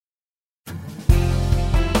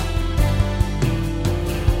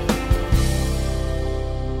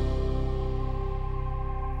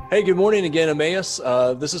Hey, good morning again, Emmaus.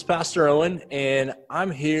 This is Pastor Owen, and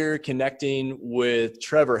I'm here connecting with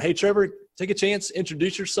Trevor. Hey, Trevor, take a chance,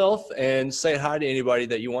 introduce yourself, and say hi to anybody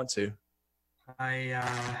that you want to. Hi,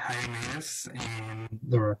 Emmaus, and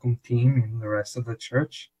the Reclam team, and the rest of the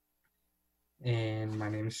church. And my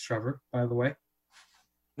name is Trevor, by the way.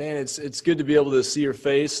 Man, it's good to be able to see your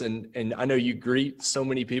face, and I know you greet so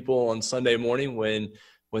many people on Sunday morning when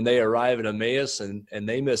they arrive at Emmaus, and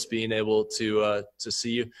they miss being able to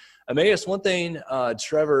see you. Emmaus, one thing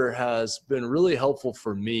Trevor has been really helpful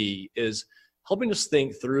for me is helping us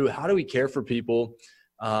think through how do we care for people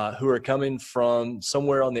who are coming from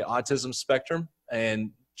somewhere on the autism spectrum.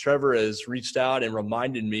 And Trevor has reached out and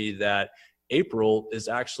reminded me that April is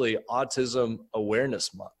actually Autism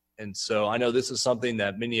Awareness Month. And so I know this is something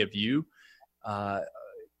that many of you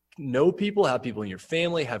know people, have people in your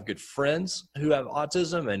family, have good friends who have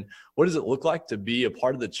autism. And what does it look like to be a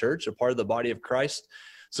part of the church, a part of the body of Christ?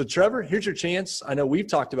 So Trevor, here's your chance. I know we've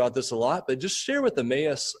talked about this a lot, but just share with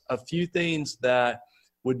Emmaus a few things that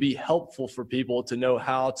would be helpful for people to know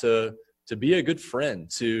how to be a good friend,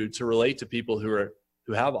 to relate to people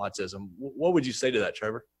who have autism. What would you say to that,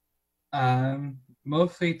 Trevor?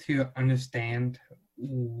 Mostly to understand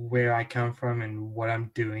where I come from and what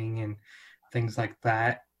I'm doing and things like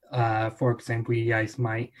that. For example, you guys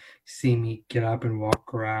might see me get up and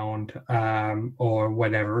walk around or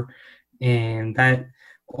whatever, and that,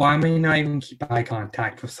 or I may not even keep eye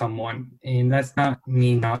contact with someone, and that's not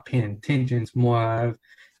me not paying attention. It's more of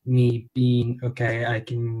me being, okay, I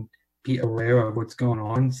can be aware of what's going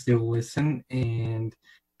on, still listen, and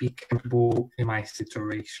be comfortable in my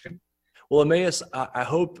situation. Well, Emmaus, I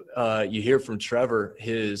hope you hear from Trevor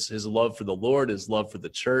his love for the Lord, his love for the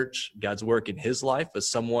church, God's work in his life as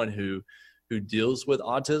someone who deals with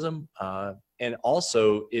autism. And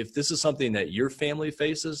also, if this is something that your family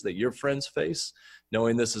faces, that your friends face,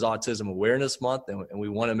 knowing this is Autism Awareness Month, and we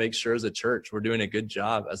want to make sure as a church we're doing a good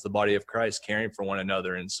job as the body of Christ caring for one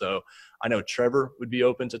another. And so I know Trevor would be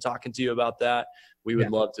open to talking to you about that. We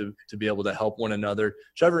would love to be able to help one another.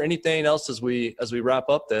 Trevor, anything else as we wrap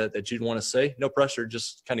up that you'd want to say? No pressure,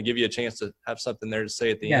 just kind of give you a chance to have something there to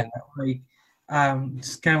say at the end.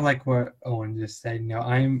 Just kind of like what Owen just said,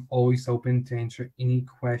 I'm always open to answer any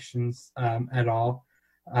questions at all.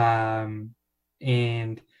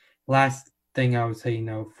 And last thing I would say,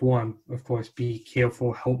 for, of course, be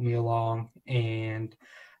careful, help me along. And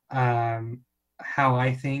how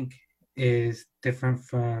I think is different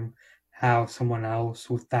from how someone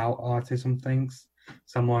else without autism thinks.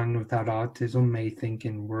 Someone without autism may think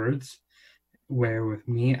in words, where with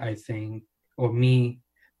me, I think, or me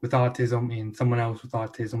with autism and someone else with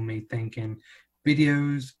autism may think in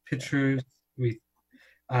videos, pictures. We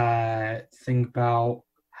think about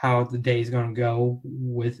how the day is going to go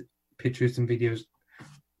with pictures and videos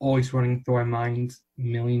always running through our minds, a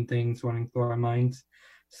million things running through our minds.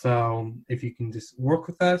 So if you can just work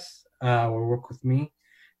with us or work with me,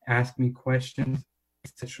 ask me questions,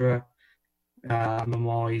 etc. I'm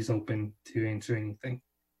always open to answer anything.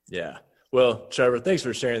 Yeah. Well, Trevor, thanks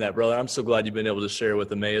for sharing that, brother. I'm so glad you've been able to share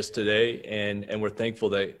with Emmaus today, and we're thankful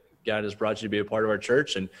that God has brought you to be a part of our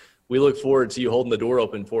church, and we look forward to you holding the door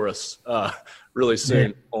open for us really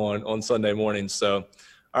soon on Sunday morning. So,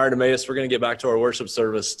 all right, Emmaus, we're going to get back to our worship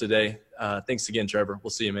service today. Thanks again, Trevor. We'll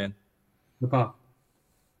see you, man. No problem.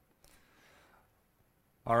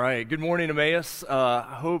 All right. Good morning, Emmaus. I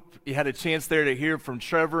hope you had a chance there to hear from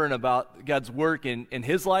Trevor and about God's work in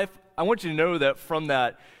his life. I want you to know that from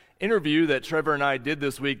that interview that Trevor and I did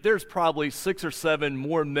this week, there's probably 6 or 7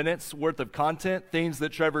 more minutes worth of content, things that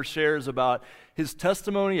Trevor shares about his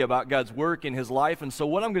testimony, about God's work in his life. And so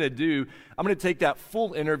what I'm going to do, I'm going to take that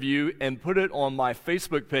full interview and put it on my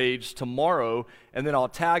Facebook page tomorrow, and then I'll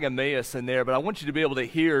tag Emmaus in there. But I want you to be able to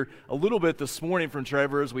hear a little bit this morning from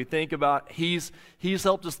Trevor as we think about, he's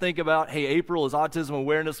helped us think about, hey, April is Autism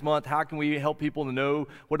Awareness Month. How can we help people to know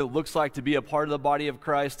what it looks like to be a part of the body of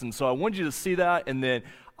Christ? And so I want you to see that, and then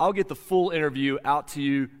I'll get the full interview out to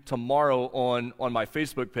you tomorrow on my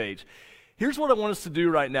Facebook page. Here's what I want us to do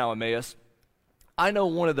right now, Emmaus. I know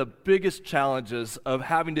one of the biggest challenges of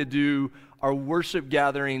having to do our worship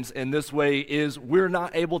gatherings in this way is we're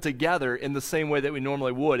not able to gather in the same way that we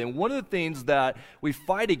normally would. And one of the things that we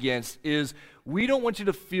fight against is we don't want you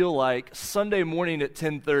to feel like Sunday morning at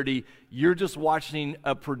 10:30, you're just watching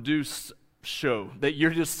a produced show, that you're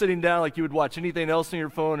just sitting down like you would watch anything else on your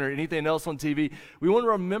phone or anything else on TV. We want to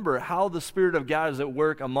remember how the Spirit of God is at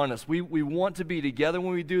work among us. We want to be together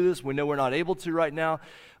when we do this. We know we're not able to right now,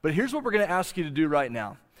 but here's what we're going to ask you to do right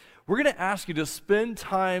now. we're going to ask you to spend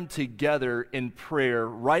time together in prayer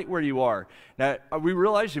right where you are. Now, we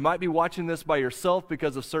realize you might be watching this by yourself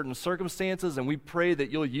because of certain circumstances, and we pray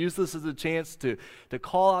that you'll use this as a chance to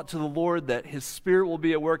call out to the Lord, that His Spirit will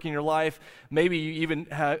be at work in your life. Maybe you even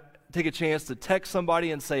take a chance to text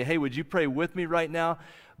somebody and say, hey, would you pray with me right now?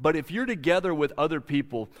 But if you're together with other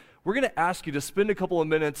people, we're going to ask you to spend a couple of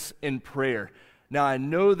minutes in prayer. Now, I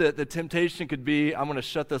know that the temptation could be, I'm going to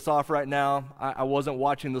shut this off right now. I wasn't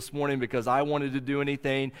watching this morning because I wanted to do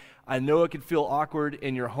anything. I know it could feel awkward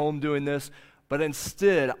in your home doing this, but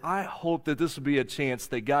instead, I hope that this would be a chance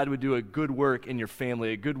that God would do a good work in your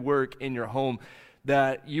family, a good work in your home,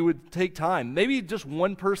 that you would take time. Maybe just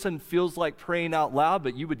one person feels like praying out loud,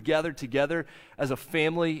 but you would gather together as a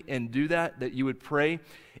family and do that you would pray.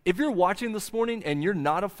 If you're watching this morning and you're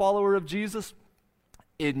not a follower of Jesus,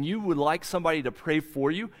 and you would like somebody to pray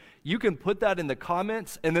for you, you can put that in the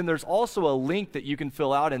comments, and then there's also a link that you can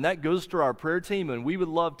fill out, and that goes to our prayer team, and we would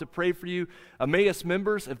love to pray for you. Emmaus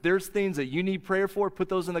members, if there's things that you need prayer for, put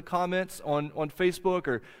those in the comments on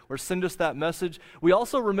Facebook or send us that message. We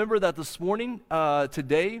also remember that this morning,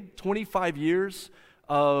 today, 25 years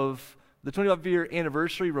of the 25-year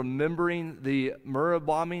anniversary, remembering the Murrah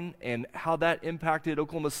bombing and how that impacted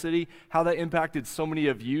Oklahoma City, how that impacted so many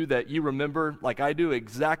of you, that you remember, like I do,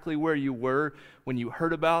 exactly where you were when you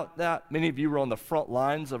heard about that. Many of you were on the front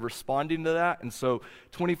lines of responding to that, and so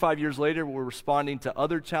 25 years later, we're responding to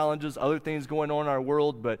other challenges, other things going on in our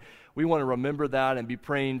world, but we want to remember that and be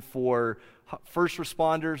praying for first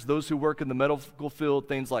responders, those who work in the medical field,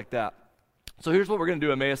 things like that. So here's what we're going to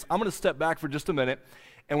do, Emmaus. I'm going to step back for just a minute,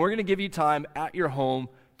 and we're going to give you time at your home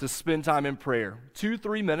to spend time in prayer.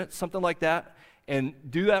 2-3 minutes, something like that. And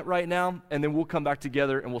do that right now, and then we'll come back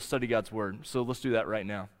together and we'll study God's Word. So let's do that right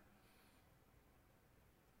now.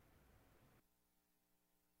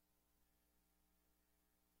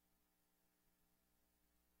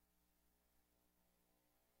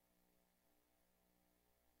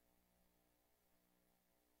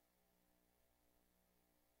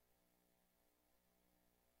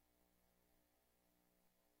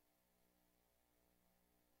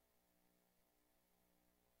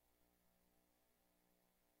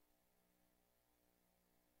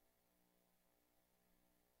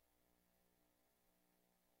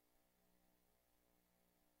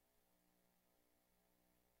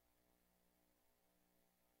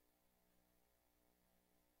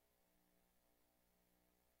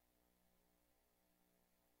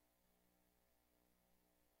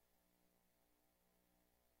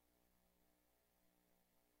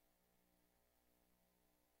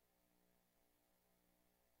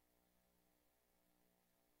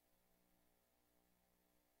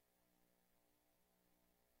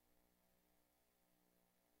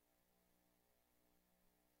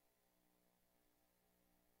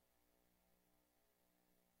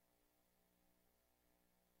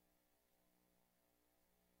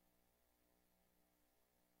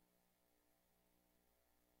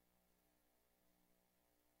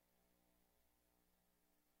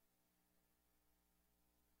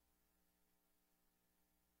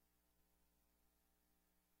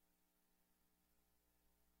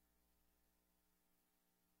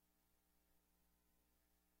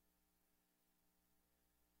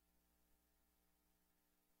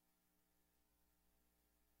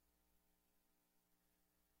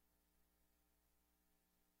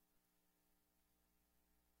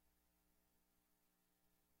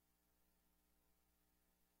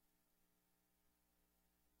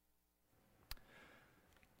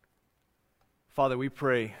 Father, we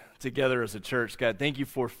pray together as a church. God, thank you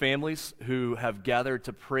for families who have gathered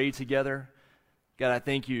to pray together. God, I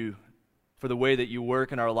thank you for the way that you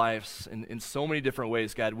work in our lives in so many different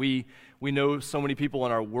ways. God, we know so many people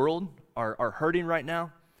in our world are hurting right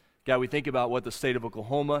now. God, we think about what the state of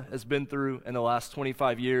Oklahoma has been through in the last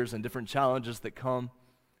 25 years and different challenges that come.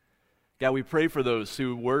 God, we pray for those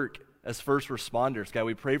who work as first responders. God,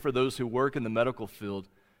 we pray for those who work in the medical field.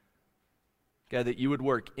 God, that you would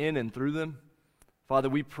work in and through them. Father,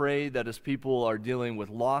 we pray that as people are dealing with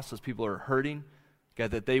loss, as people are hurting,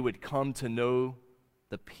 God, that they would come to know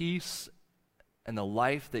the peace and the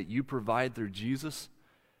life that you provide through Jesus.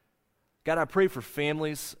 God, I pray for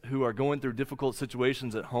families who are going through difficult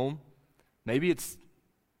situations at home. Maybe it's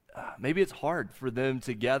hard for them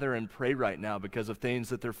to gather and pray right now because of things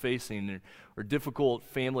that they're facing or difficult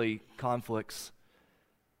family conflicts.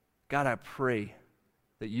 God, I pray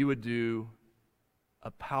that you would do a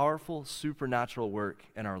powerful supernatural work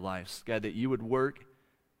in our lives. God, that you would work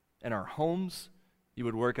in our homes, you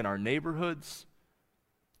would work in our neighborhoods,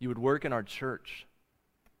 you would work in our church.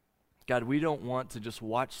 God, we don't want to just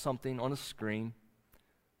watch something on a screen.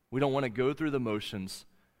 We don't want to go through the motions.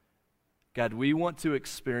 God, we want to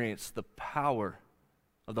experience the power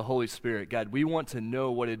of the Holy Spirit. God, we want to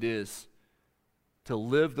know what it is to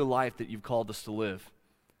live the life that you've called us to live.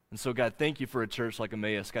 And so, God, thank you for a church like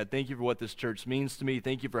Emmaus. God, thank you for what this church means to me.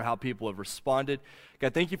 Thank you for how people have responded.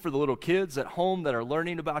 God, thank you for the little kids at home that are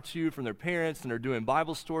learning about you from their parents and are doing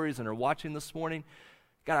Bible stories and are watching this morning.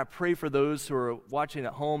 God, I pray for those who are watching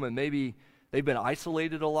at home and maybe they've been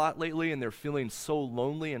isolated a lot lately and they're feeling so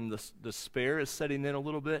lonely and the despair is setting in a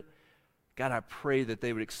little bit. God, I pray that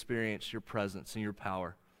they would experience your presence and your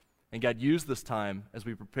power. And God, use this time as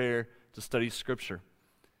we prepare to study Scripture.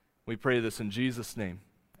 We pray this in Jesus' name.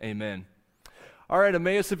 Amen. All right,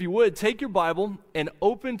 Emmaus, if you would, take your Bible and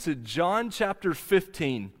open to John chapter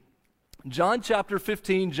 15. John chapter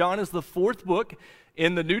 15, John is the fourth book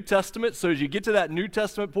in the New Testament. So as you get to that New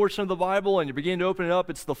Testament portion of the Bible and you begin to open it up,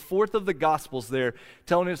 it's the fourth of the Gospels there,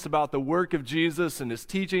 telling us about the work of Jesus and his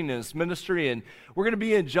teaching and his ministry. And we're going to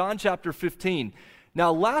be in John chapter 15.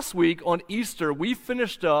 Now, last week on Easter, we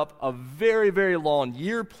finished up a very, very long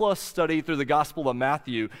year-plus study through the Gospel of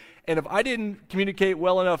Matthew. And if I didn't communicate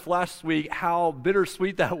well enough last week how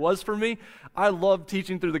bittersweet that was for me, I love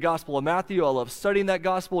teaching through the Gospel of Matthew. I love studying that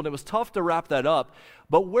Gospel, and it was tough to wrap that up.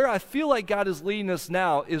 But where I feel like God is leading us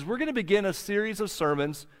now is we're going to begin a series of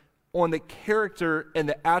sermons on the character and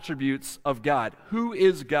the attributes of God. Who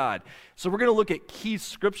is God? So we're going to look at key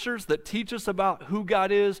scriptures that teach us about who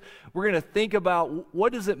God is. We're going to think about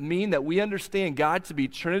what does it mean that we understand God to be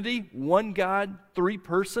Trinity, one God, three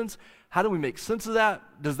persons. How do we make sense of that?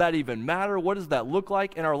 Does that even matter? What does that look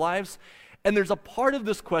like in our lives? And there's a part of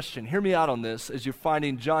this question, hear me out on this, as you're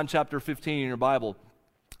finding John chapter 15 in your Bible.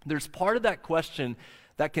 There's part of that question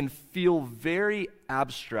that can feel very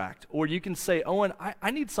abstract. Or you can say, Owen,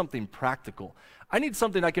 I need something practical. I need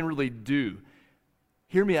something I can really do.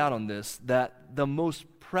 Hear me out on this, that the most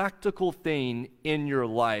practical thing in your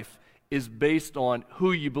life is based on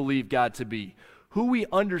who you believe God to be. Who we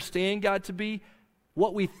understand God to be,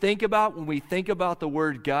 what we think about when we think about the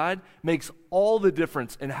word God makes all the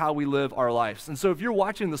difference in how we live our lives. And so if you're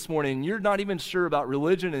watching this morning and you're not even sure about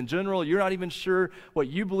religion in general, you're not even sure what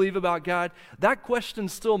you believe about God, that question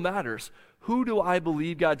still matters. Who do I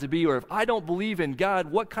believe God to be? Or if I don't believe in God,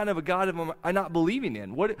 what kind of a God am I not believing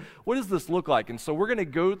in? What does this look like? And so we're going to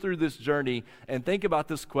go through this journey and think about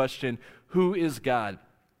this question, who is God?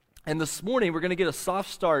 And this morning, we're going to get a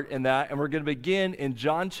soft start in that, and we're going to begin in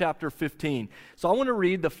John chapter 15. So I want to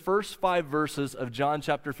read the first 5 verses of John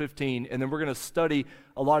chapter 15, and then we're going to study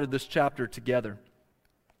a lot of this chapter together.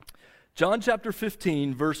 John chapter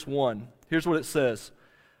 15, verse 1. Here's what it says.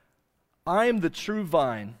 I am the true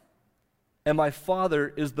vine, and my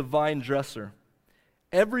Father is the vine dresser.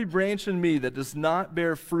 Every branch in me that does not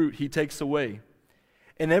bear fruit, he takes away.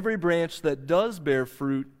 And every branch that does bear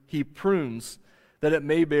fruit, he prunes, that it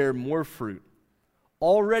may bear more fruit.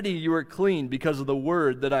 Already you are clean because of the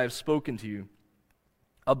word that I have spoken to you.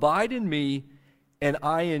 Abide in me, and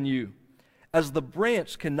I in you. As the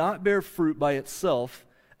branch cannot bear fruit by itself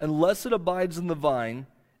unless it abides in the vine,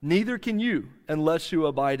 neither can you unless you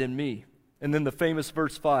abide in me. And then the famous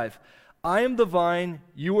verse 5. I am the vine,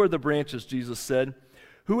 you are the branches, Jesus said.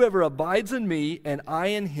 Whoever abides in me and I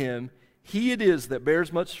in him, he it is that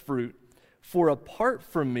bears much fruit. For apart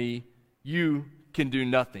from me, you can do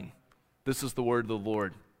nothing. This is the word of the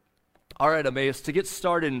Lord. All right, Emmaus, to get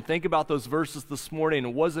started and think about those verses this morning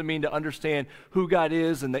and what does it mean to understand who God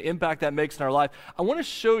is and the impact that makes in our life, I want to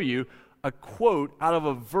show you a quote out of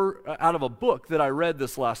a book that I read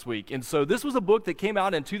this last week. And so this was a book that came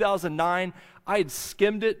out in 2009. I had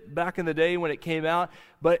skimmed it back in the day when it came out,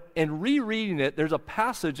 but in rereading it, there's a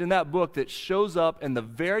passage in that book that shows up in the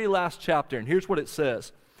very last chapter, and here's what it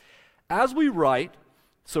says. As we write,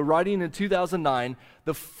 so writing in 2009,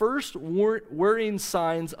 the first worrying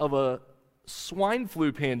signs of a swine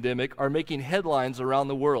flu pandemic are making headlines around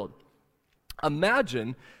the world.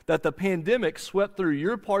 Imagine that the pandemic swept through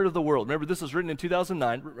your part of the world. Remember, this was written in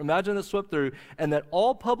 2009. Imagine it swept through, and that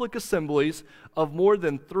all public assemblies of more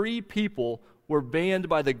than 3 people were banned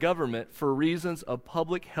by the government for reasons of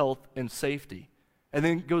public health and safety. And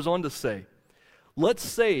then it goes on to say, let's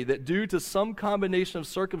say that due to some combination of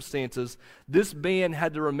circumstances, this ban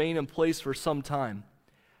had to remain in place for some time.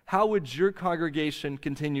 How would your congregation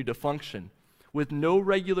continue to function? With no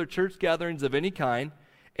regular church gatherings of any kind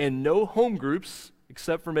and no home groups,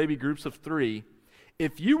 except for maybe groups of 3,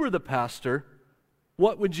 if you were the pastor,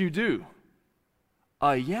 what would you do?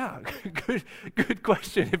 Yeah, good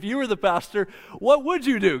question. If you were the pastor, what would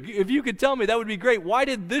you do? If you could tell me, that would be great. Why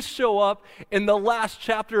did this show up in the last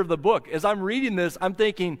chapter of the book? As I'm reading this, I'm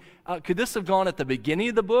thinking, could this have gone at the beginning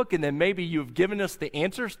of the book, and then maybe you've given us the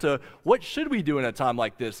answers to what should we do in a time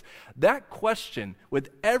like this? That question, with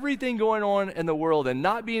everything going on in the world and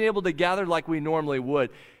not being able to gather like we normally would,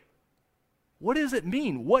 what does it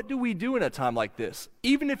mean? What do we do in a time like this?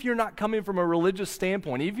 Even if you're not coming from a religious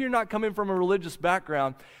standpoint, even if you're not coming from a religious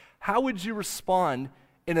background, how would you respond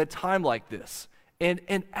in a time like this? And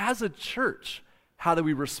as a church, how do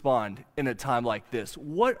we respond in a time like this?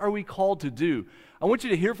 What are we called to do? I want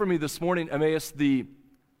you to hear from me this morning, Emmaus, the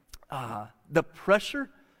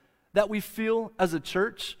pressure that we feel as a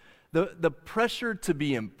church, the pressure to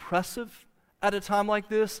be impressive at a time like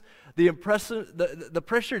this, the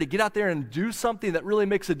pressure to get out there and do something that really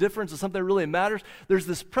makes a difference and something that really matters. There's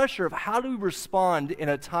this pressure of how do we respond in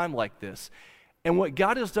a time like this? And what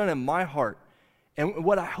God has done in my heart, and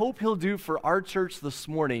what I hope He'll do for our church this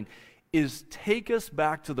morning, is take us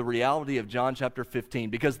back to the reality of John chapter 15,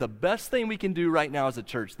 because the best thing we can do right now as a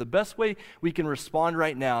church, the best way we can respond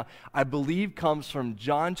right now, I believe comes from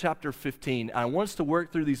John chapter 15. And I want us to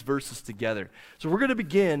work through these verses together. So we're going to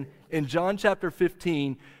begin in John chapter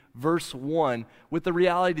 15, verse 1, with the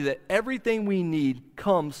reality that everything we need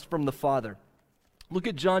comes from the Father. Look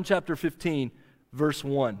at John chapter 15, verse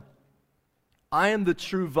 1. I am the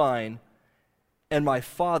true vine, and my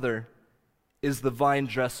Father is the vine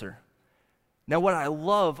dresser. Now, what I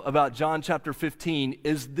love about John chapter 15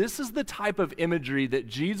 is this is the type of imagery that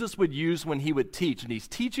Jesus would use when He would teach. And He's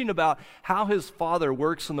teaching about how His Father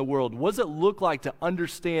works in the world. What does it look like to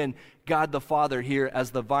understand God the Father here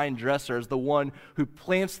as the vine dresser, as the one who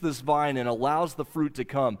plants this vine and allows the fruit to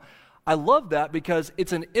come? I love that because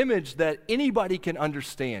it's an image that anybody can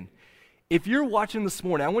understand. If you're watching this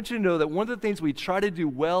morning, I want you to know that one of the things we try to do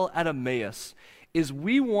well at Emmaus is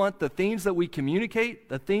we want the things that we communicate,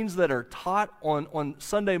 the things that are taught on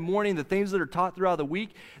Sunday morning, the things that are taught throughout the week,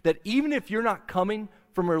 that even if you're not coming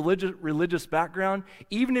from a religious background,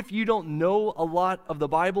 even if you don't know a lot of the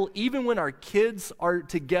Bible, even when our kids are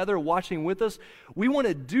together watching with us, we want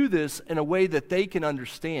to do this in a way that they can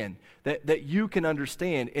understand, that you can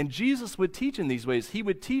understand. And Jesus would teach in these ways. He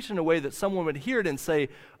would teach in a way that someone would hear it and say,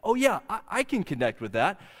 oh yeah, I can connect with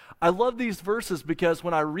that. I love these verses because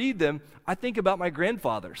when I read them, I think about my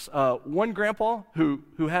grandfathers. One grandpa who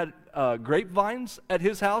had grapevines at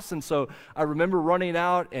his house, and so I remember running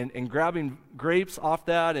out and grabbing grapes off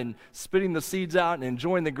that and spitting the seeds out and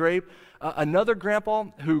enjoying the grape. Another grandpa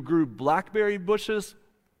who grew blackberry bushes,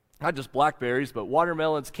 not just blackberries, but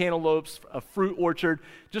watermelons, cantaloupes, a fruit orchard,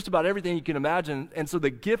 just about everything you can imagine. And so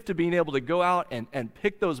the gift of being able to go out and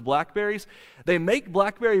pick those blackberries, they make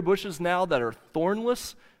blackberry bushes now that are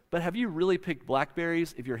thornless. But have you really picked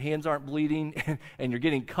blackberries if your hands aren't bleeding and you're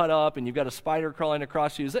getting cut up and you've got a spider crawling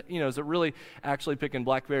across you? Is it really actually picking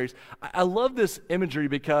blackberries? I love this imagery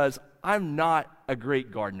because I'm not a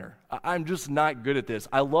great gardener. I'm just not good at this.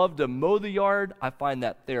 I love to mow the yard. I find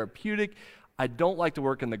that therapeutic. I don't like to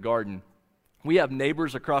work in the garden. We have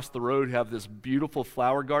neighbors across the road who have this beautiful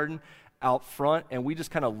flower garden out front, and we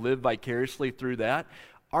just kind of live vicariously through that.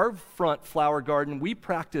 Our front flower garden, we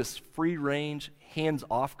practice free range,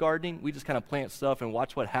 hands-off gardening. We just kind of plant stuff and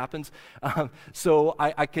watch what happens. So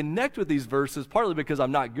I connect with these verses partly because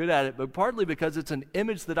I'm not good at it, but partly because it's an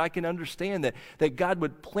image that I can understand that God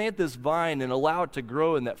would plant this vine and allow it to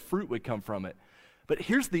grow and that fruit would come from it. But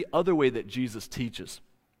here's the other way that Jesus teaches.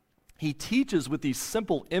 He teaches with these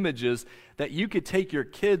simple images that you could take your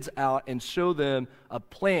kids out and show them a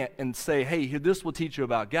plant and say, hey, this will teach you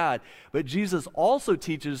about God. But Jesus also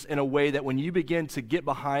teaches in a way that when you begin to get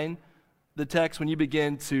behind the text, when you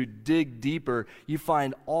begin to dig deeper, you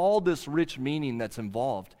find all this rich meaning that's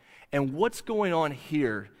involved. And what's going on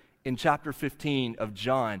here in chapter 15 of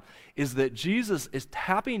John is that Jesus is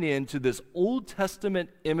tapping into this Old Testament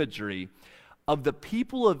imagery of the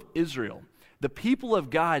people of Israel, the people of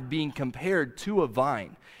God being compared to a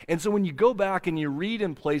vine. And so when you go back and you read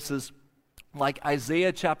in places like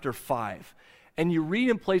Isaiah chapter 5, and you read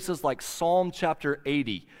in places like Psalm chapter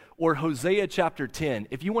 80, or Hosea chapter 10,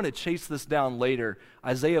 if you want to chase this down later,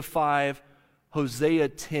 Isaiah 5, Hosea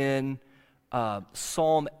 10,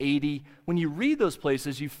 Psalm 80, when you read those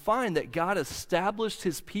places, you find that God established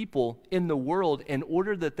His people in the world in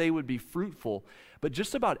order that they would be fruitful. But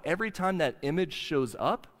just about every time that image shows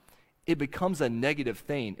up, it becomes a negative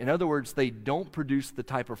thing. In other words, they don't produce the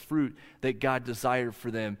type of fruit that God desired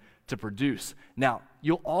for them to produce. Now,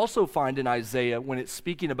 you'll also find in Isaiah, when it's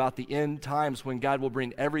speaking about the end times when God will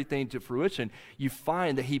bring everything to fruition, you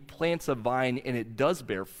find that he plants a vine and it does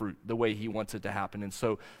bear fruit the way he wants it to happen. And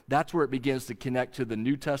so that's where it begins to connect to the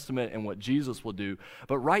New Testament and what Jesus will do.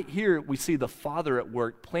 But right here, we see the Father at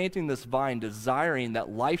work planting this vine, desiring that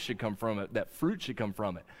life should come from it, that fruit should come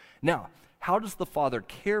from it. Now, how does the Father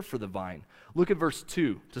care for the vine? Look at verse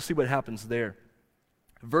 2 to see what happens there.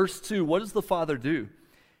 Verse 2, what does the Father do?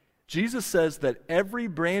 Jesus says that every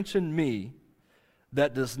branch in me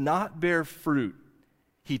that does not bear fruit,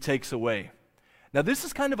 he takes away. Now, this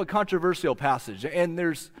is kind of a controversial passage, and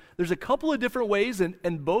there's a couple of different ways,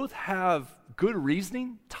 and both have good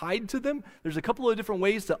reasoning tied to them. There's a couple of different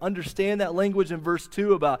ways to understand that language in verse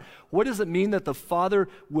 2 about what does it mean that the Father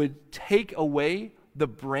would take away the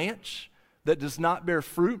branch that does not bear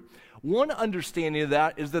fruit. One understanding of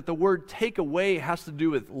that is that the word take away has to do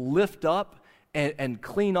with lift up and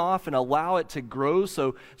clean off and allow it to grow.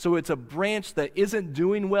 So it's a branch that isn't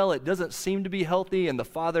doing well. It doesn't seem to be healthy, and the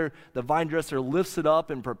Father, the vine dresser, lifts it up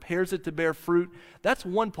and prepares it to bear fruit. That's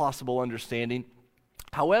one possible understanding.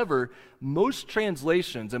 However, most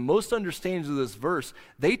translations and most understandings of this verse,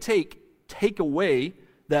 they take away,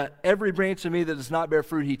 that every branch of me that does not bear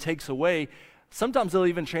fruit, he takes away. Sometimes they'll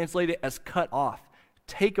even translate it as cut off.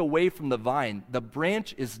 Take away from the vine. The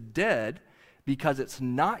branch is dead because it's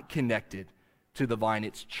not connected to the vine.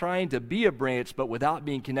 It's trying to be a branch, but without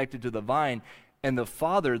being connected to the vine. And the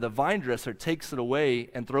Father, the vine dresser, takes it away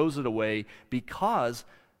and throws it away because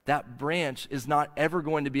that branch is not ever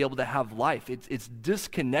going to be able to have life. It's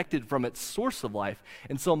disconnected from its source of life.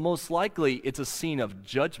 And so most likely it's a scene of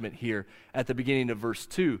judgment here at the beginning of verse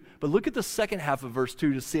 2. But look at the second half of verse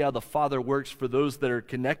 2 to see how the Father works for those that are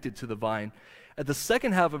connected to the vine. At the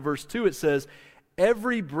second half of verse 2 it says,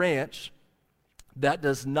 every branch that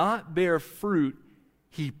does not bear fruit,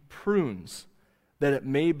 he prunes, that it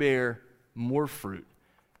may bear more fruit.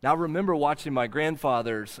 Now, I remember watching my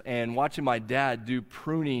grandfathers and watching my dad do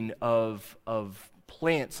pruning of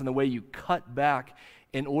plants and the way you cut back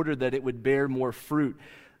in order that it would bear more fruit.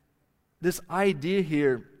 This idea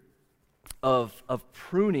here of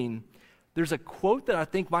pruning, there's a quote that I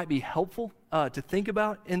think might be helpful to think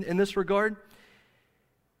about in this regard.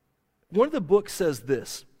 One of the books says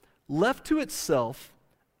this: left to itself,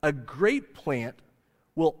 a great plant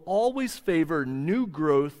will always favor new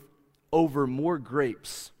growth over more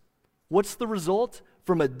grapes. What's the result?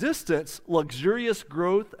 From a distance, luxurious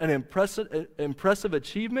growth and impressive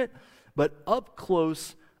achievement, but up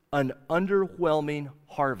close, an underwhelming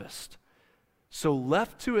harvest. So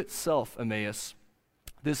left to itself, Emmaus,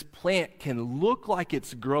 this plant can look like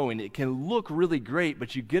it's growing. It can look really great,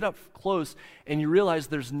 but you get up close and you realize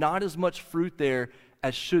there's not as much fruit there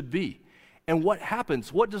as should be. And what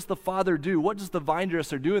happens? What does the Father do? What does the vine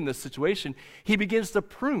dresser do in this situation? He begins to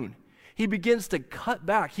prune. He begins to cut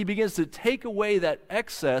back. He begins to take away that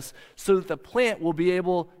excess so that the plant will be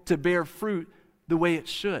able to bear fruit the way it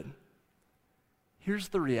should. Here's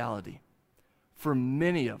the reality. For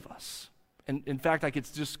many of us, and in fact, I could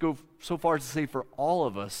just go so far as to say for all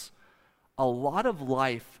of us, a lot of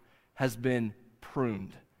life has been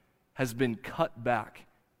pruned, has been cut back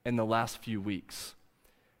in the last few weeks.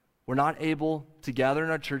 We're not able to gather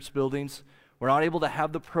in our church buildings. We're not able to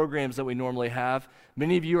have the programs that we normally have.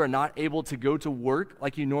 Many of you are not able to go to work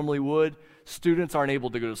like you normally would. Students aren't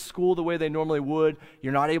able to go to school the way they normally would.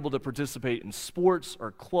 You're not able to participate in sports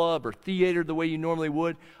or club or theater the way you normally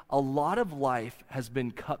would. A lot of life has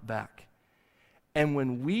been cut back. And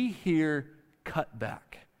when we hear cut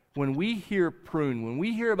back, when we hear prune, when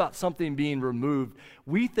we hear about something being removed,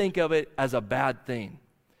 we think of it as a bad thing.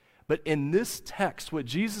 But in this text, what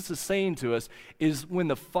Jesus is saying to us is when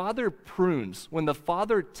the Father prunes, when the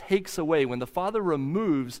Father takes away, when the Father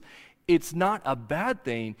removes, it's not a bad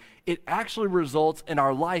thing. It actually results in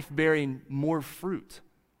our life bearing more fruit.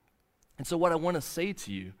 And so what I want to say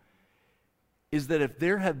to you is that if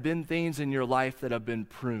there have been things in your life that have been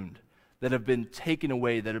pruned, that have been taken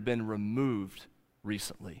away, that have been removed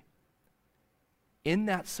recently, in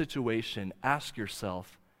that situation, ask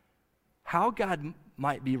yourself how God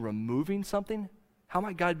might be removing something. How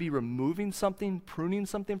might God be removing something, pruning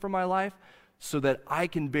something from my life so that I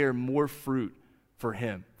can bear more fruit for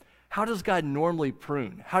Him? How does God normally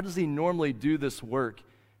prune? How does He normally do this work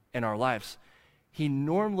in our lives? He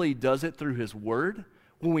normally does it through His Word.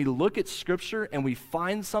 When we look at Scripture and we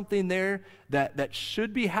find something there that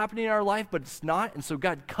should be happening in our life, but it's not, and so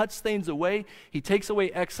God cuts things away. He takes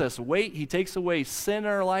away excess weight. He takes away sin in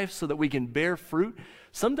our life so that we can bear fruit.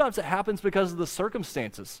 Sometimes it happens because of the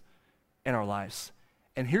circumstances in our lives.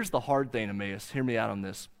 And here's the hard thing, Emmaus. Hear me out on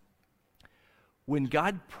this. When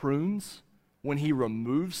God prunes, when he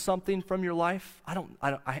removes something from your life,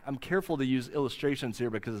 I'm careful to use illustrations here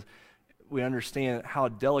because we understand how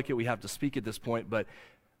delicate we have to speak at this point, but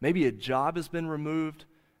maybe a job has been removed,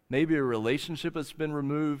 maybe a relationship has been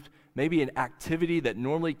removed, maybe an activity that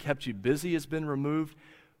normally kept you busy has been removed.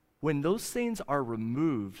 When those things are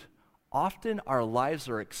removed, often our lives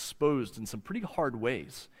are exposed in some pretty hard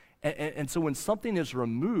ways. And so when something is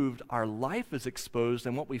removed, our life is exposed,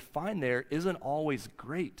 and what we find there isn't always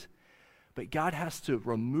great. But God has to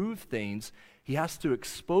remove things. He has to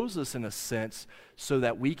expose us in a sense so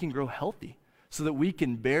that we can grow healthy, so that we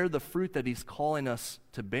can bear the fruit that he's calling us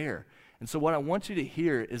to bear. And so what I want you to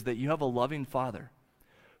hear is that you have a loving Father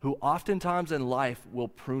who oftentimes in life will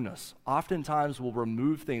prune us, oftentimes will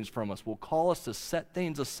remove things from us, will call us to set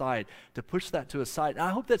things aside, to push that to a side. And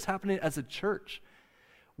I hope that's happening as a church.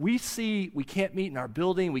 We see we can't meet in our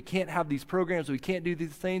building, we can't have these programs, we can't do these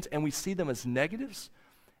things, and we see them as negatives.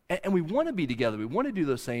 And we want to be together, we want to do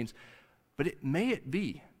those things, but may it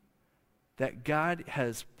be that God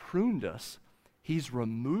has pruned us. He's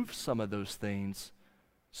removed some of those things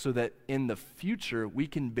so that in the future we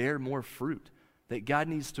can bear more fruit. That God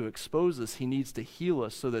needs to expose us, he needs to heal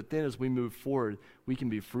us so that then as we move forward, we can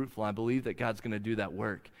be fruitful. I believe that God's going to do that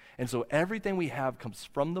work. And so everything we have comes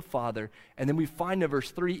from the Father, and then we find in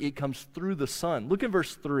verse 3, it comes through the Son. Look at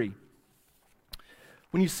verse 3.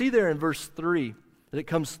 When you see there in verse 3 that it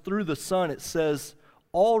comes through the Son, it says,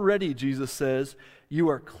 already, Jesus says, you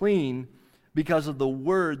are clean because of the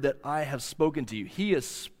word that I have spoken to you. He has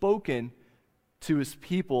spoken to his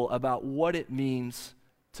people about what it means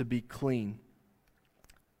to be clean.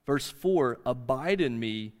 Verse 4, abide in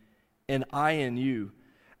me and I in you.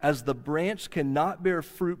 As the branch cannot bear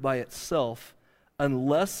fruit by itself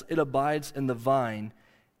unless it abides in the vine,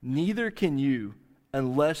 neither can you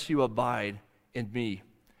unless you abide in me.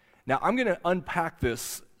 Now, I'm going to unpack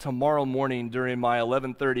this tomorrow morning during my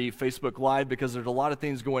 11:30 Facebook Live because there's a lot of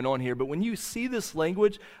things going on here. But when you see this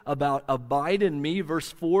language about abide in me,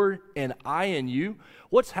 verse 4, and I in you,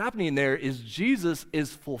 what's happening there is Jesus is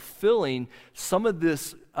fulfilling some of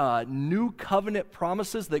this new covenant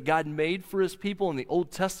promises that God made for his people in the Old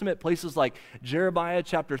Testament, places like Jeremiah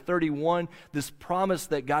chapter 31, this promise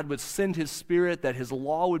that God would send his Spirit, that his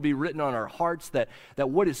law would be written on our hearts, that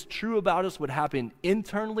what is true about us would happen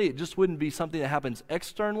internally. It just wouldn't be something that happens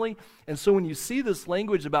externally. And so when you see this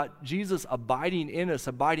language about Jesus abiding in us,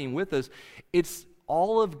 abiding with us, it's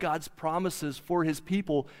all of God's promises for his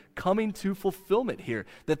people coming to fulfillment here,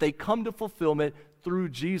 that they come to fulfillment through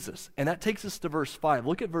Jesus. And that takes us to verse 5.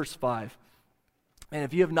 Look at verse 5. And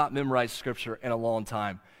if you have not memorized Scripture in a long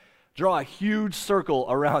time, draw a huge circle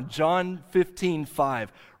around John 15:5.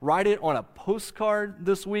 Write it on a postcard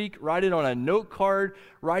this week, write it on a note card,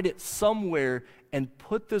 write it somewhere, and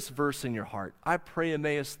put this verse in your heart. I pray,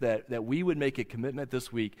 Emmaus, that we would make a commitment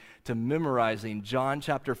this week to memorizing John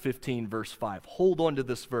chapter 15, verse 5. Hold on to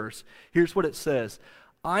this verse. Here's what it says.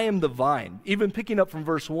 I am the vine. Even picking up from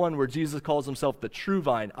verse 1 where Jesus calls himself the true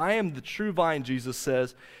vine. I am the true vine, Jesus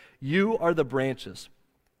says. You are the branches.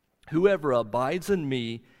 Whoever abides in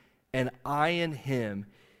me and I in him,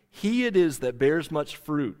 he it is that bears much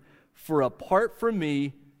fruit. For apart from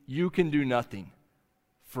me, you can do nothing.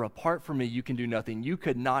 For apart from me, you can do nothing. You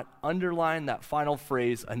could not underline that final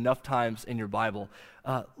phrase enough times in your Bible.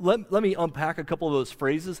 Let me unpack a couple of those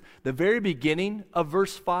phrases. The very beginning of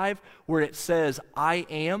verse 5, where it says, I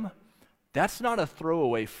am, that's not a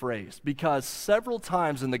throwaway phrase, because several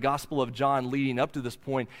times in the Gospel of John leading up to this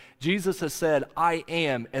point, Jesus has said, I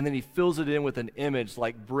am, and then he fills it in with an image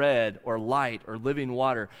like bread or light or living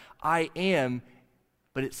water. I am.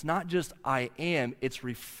 But it's not just I am, it's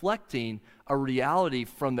reflecting a reality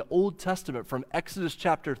from the Old Testament, from Exodus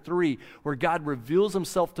chapter 3, where God reveals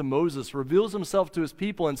himself to Moses, reveals himself to his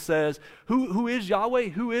people and says, who is Yahweh?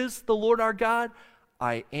 Who is the Lord our God?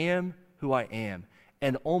 I am who I am.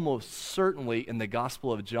 And almost certainly in the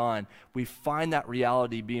Gospel of John, we find that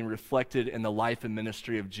reality being reflected in the life and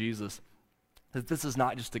ministry of Jesus. That this is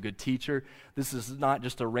not just a good teacher. This is not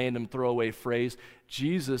just a random throwaway phrase.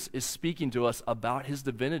 Jesus is speaking to us about his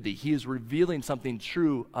divinity. He is revealing something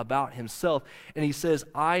true about himself. And he says,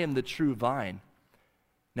 I am the true vine.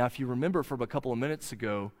 Now, if you remember from a couple of minutes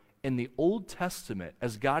ago, in the Old Testament,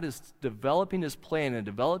 as God is developing his plan and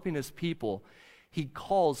developing his people, he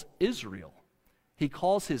calls Israel. He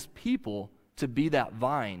calls his people to be that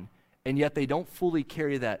vine, and yet they don't fully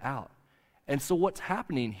carry that out. And so what's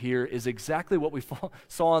happening here is exactly what we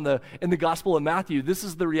saw in the Gospel of Matthew. This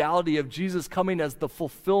is the reality of Jesus coming as the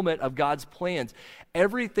fulfillment of God's plans.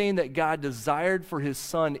 Everything that God desired for his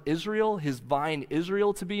son Israel, his vine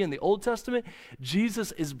Israel, to be in the Old Testament,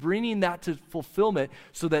 Jesus is bringing that to fulfillment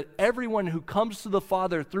so that everyone who comes to the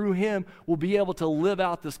Father through him will be able to live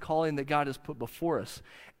out this calling that God has put before us.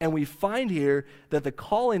 And we find here that the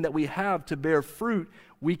calling that we have to bear fruit,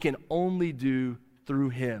 we can only do through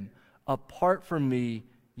him. Apart from me,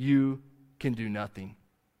 you can do nothing.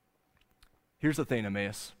 Here's the thing,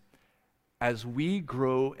 Emmaus. As we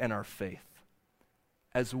grow in our faith,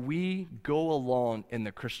 as we go along in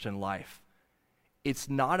the Christian life, it's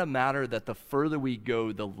not a matter that the further we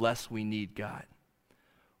go, the less we need God.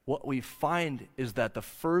 What we find is that the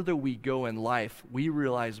further we go in life, we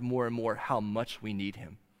realize more and more how much we need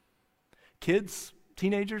him. Kids,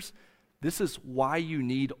 teenagers, this is why you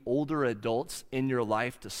need older adults in your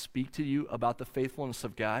life to speak to you about the faithfulness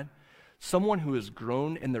of God. Someone who has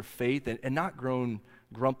grown in their faith and not grown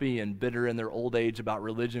grumpy and bitter in their old age about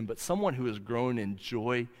religion, but someone who has grown in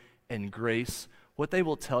joy and grace. What they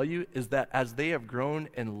will tell you is that as they have grown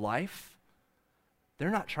in life,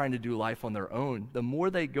 they're not trying to do life on their own. The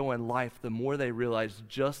more they go in life, the more they realize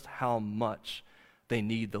just how much they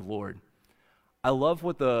need the Lord. I love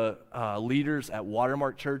what the leaders at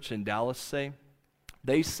Watermark Church in Dallas say.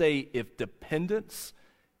 They say if dependence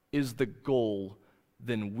is the goal,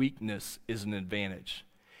 then weakness is an advantage.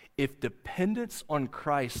 If dependence on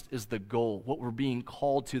Christ is the goal, what we're being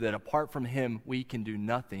called to, that apart from him we can do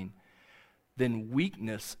nothing, then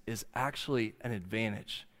weakness is actually an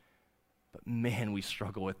advantage. But man, we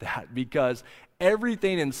struggle with that because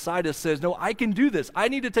everything inside us says, no, I can do this. I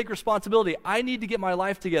need to take responsibility. I need to get my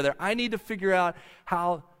life together. I need to figure out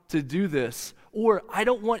how to do this. Or I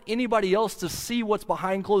don't want anybody else to see what's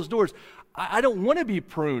behind closed doors. I don't want to be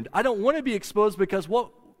pruned. I don't want to be exposed because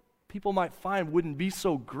what people might find wouldn't be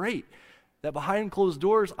so great. That behind closed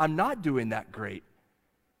doors, I'm not doing that great.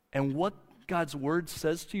 And what God's word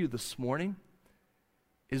says to you this morning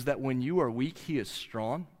is that when you are weak, he is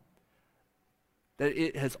strong. That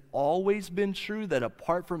it has always been true that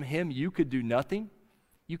apart from him, you could do nothing.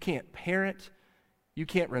 You can't parent. You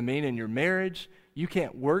can't remain in your marriage. You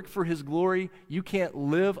can't work for his glory. You can't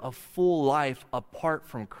live a full life apart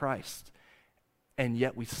from Christ. And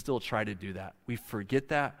yet we still try to do that. We forget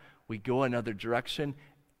that. We go another direction.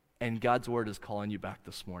 And God's word is calling you back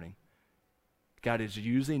this morning. God is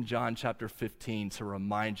using John chapter 15 to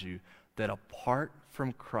remind you that apart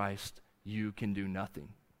from Christ, you can do nothing.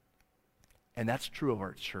 And that's true of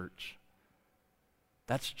our church.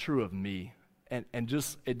 That's true of me. And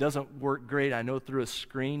just, it doesn't work great, I know, through a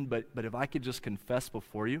screen, but if I could just confess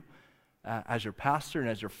before you, as your pastor and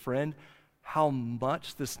as your friend, how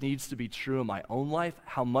much this needs to be true in my own life,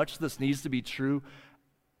 how much this needs to be true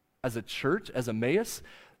as a church, as Emmaus,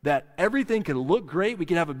 that everything can look great, we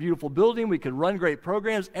can have a beautiful building, we can run great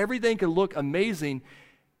programs, everything can look amazing,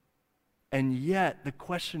 and yet the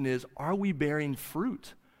question is, are we bearing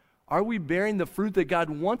fruit? Are we bearing the fruit that God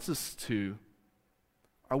wants us to?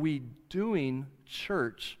 Are we doing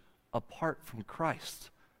church apart from Christ?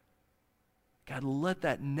 God, let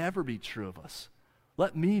that never be true of us.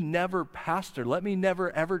 Let me never pastor. Let me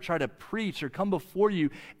never ever try to preach or come before you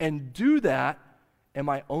and do that in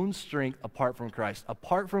my own strength apart from Christ.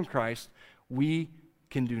 Apart from Christ, we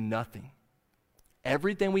can do nothing.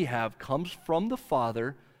 Everything we have comes from the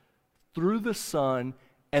Father, through the Son,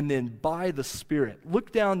 and then by the Spirit.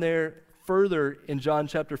 Look down there further in John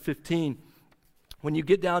chapter 15. When you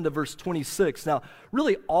get down to verse 26, now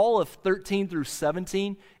really all of 13 through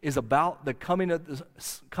 17 is about the coming of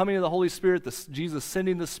the Holy Spirit, Jesus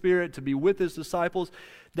sending the Spirit to be with his disciples.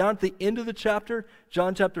 Down at the end of the chapter,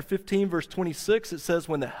 John chapter 15, verse 26, it says,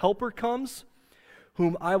 when the Helper comes,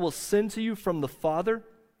 whom I will send to you from the Father,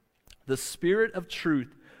 the Spirit of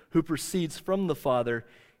truth, who proceeds from the Father,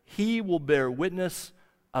 he will bear witness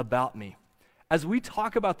about me. As we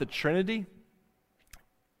talk about the Trinity,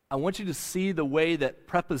 I want you to see the way that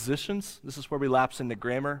prepositions, this is where we lapse into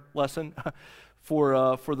grammar lesson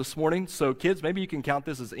for this morning. So kids, maybe you can count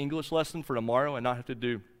this as English lesson for tomorrow and not have to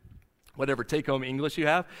do whatever take-home English you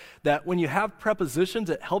have. That when you have prepositions,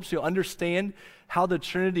 it helps you understand how the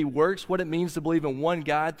Trinity works, what it means to believe in one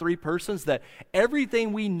God, three persons, that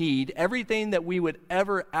everything we need, everything that we would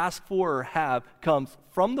ever ask for or have comes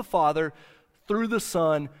from the Father, through the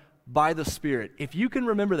Son, by the Spirit. If you can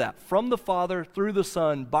remember that, from the Father, through the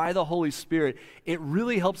Son, by the Holy Spirit, it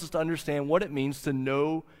really helps us to understand what it means to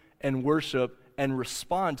know and worship and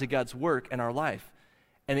respond to God's work in our life.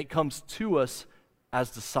 And it comes to us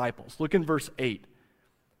as disciples. Look in verse 8.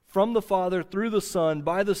 from the Father through the Son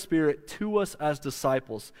by the Spirit to us as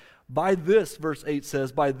disciples. By this, verse 8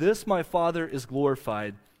 says, by this my Father is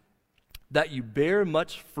glorified, that you bear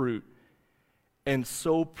much fruit and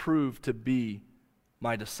so prove to be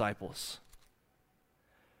my disciples.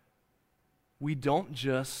 We don't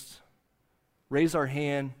just raise our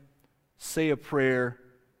hand, say a prayer,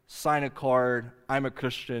 sign a card, I'm a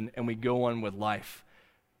Christian, and we go on with life.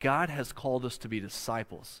 God has called us to be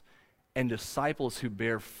disciples, and disciples who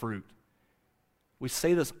bear fruit. We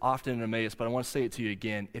say this often in Emmaus, but I want to say it to you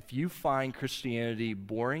again. If you find Christianity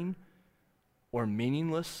boring or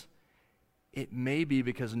meaningless, it may be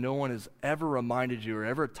because no one has ever reminded you or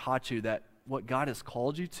ever taught you that what God has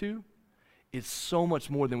called you to is so much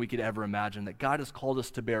more than we could ever imagine, that God has called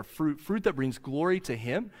us to bear fruit that brings glory to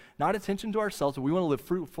Him, not attention to ourselves, but we want to live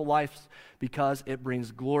fruitful lives because it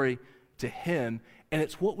brings glory to Him, and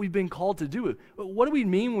it's what we've been called to do. What do we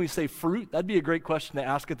mean when we say fruit? That'd be a great question to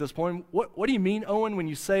ask at this point. What do you mean, Owen, when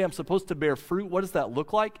you say I'm supposed to bear fruit? What does that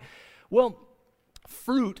look like? Well,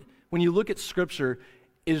 fruit, when you look at Scripture,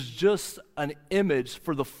 is just an image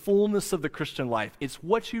for the fullness of the Christian life. It's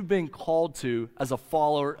what you've been called to as a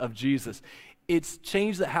follower of Jesus. It's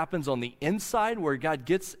change that happens on the inside where God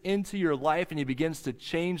gets into your life and He begins to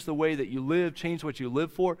change the way that you live, change what you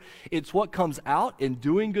live for. It's what comes out in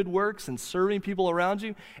doing good works and serving people around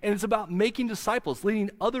you. And it's about making disciples,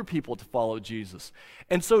 leading other people to follow Jesus.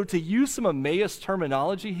 And so to use some Emmaus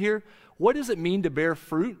terminology here, what does it mean to bear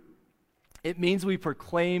fruit? It means we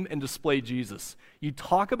proclaim and display Jesus. You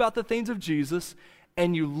talk about the things of Jesus,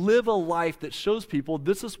 and you live a life that shows people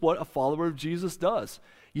this is what a follower of Jesus does.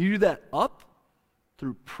 You do that up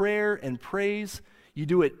through prayer and praise. You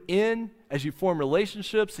do it in as you form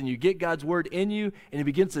relationships and you get God's word in you, and it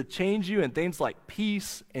begins to change you, and things like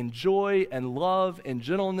peace and joy and love and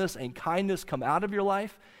gentleness and kindness come out of your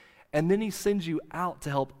life. And then He sends you out to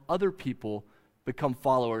help other people become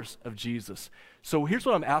followers of Jesus. So here's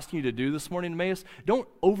what I'm asking you to do this morning, Emmaus. Don't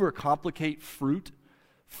overcomplicate fruit.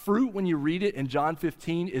 Fruit, when you read it in John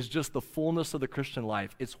 15, is just the fullness of the Christian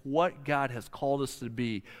life. It's what God has called us to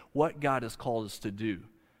be, what God has called us to do.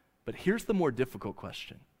 But here's the more difficult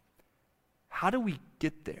question. How do we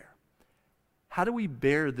get there? How do we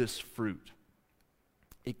bear this fruit?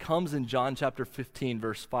 It comes in John chapter 15,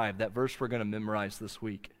 verse 5, that verse we're going to memorize this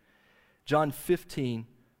week. John 15,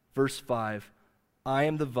 verse 5, I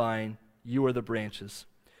am the vine, you are the branches.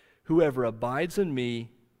 Whoever abides in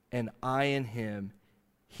me and I in him,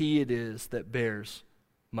 he it is that bears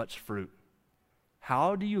much fruit.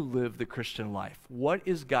 How do you live the Christian life? What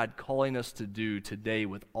is God calling us to do today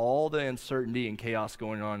with all the uncertainty and chaos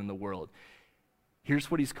going on in the world?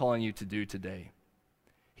 Here's what He's calling you to do today.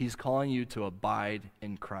 He's calling you to abide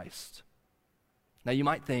in Christ. Now you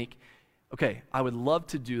might think, okay, I would love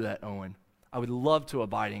to do that, Owen. I would love to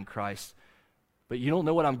abide in Christ. But you don't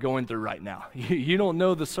know what I'm going through right now. You don't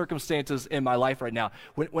know the circumstances in my life right now.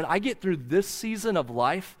 When I get through this season of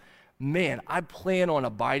life, man, I plan on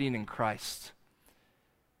abiding in Christ.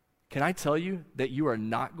 Can I tell you that you are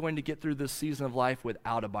not going to get through this season of life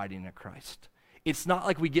without abiding in Christ? It's not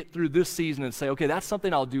like we get through this season and say, okay, that's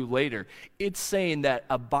something I'll do later. It's saying that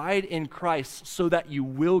abide in Christ so that you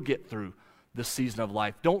will get through the season of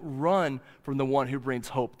life. Don't run from the one who brings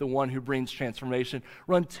hope, the one who brings transformation.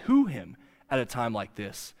 Run to Him at a time like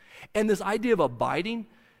this. And this idea of abiding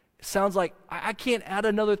sounds like I can't add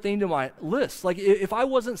another thing to my list. Like if I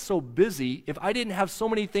wasn't so busy, if I didn't have so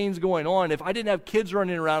many things going on, if I didn't have kids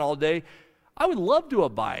running around all day, I would love to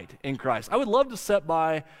abide in Christ. I would love to sit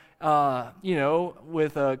by,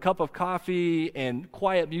 with a cup of coffee and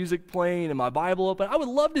quiet music playing and my Bible open. I would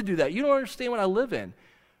love to do that. You don't understand what I live in.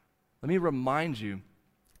 Let me remind you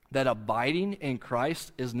that abiding in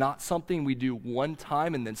Christ is not something we do one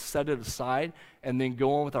time and then set it aside and then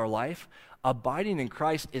go on with our life. Abiding in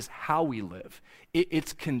Christ is how we live.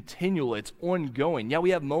 It's continual. It's ongoing. Yeah, we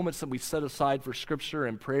have moments that we set aside for Scripture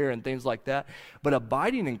and prayer and things like that, but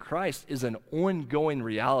abiding in Christ is an ongoing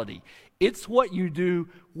reality. It's what you do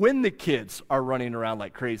when the kids are running around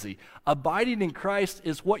like crazy. Abiding in Christ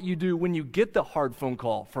is what you do when you get the hard phone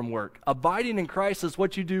call from work. Abiding in Christ is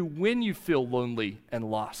what you do when you feel lonely and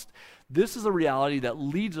lost. This is a reality that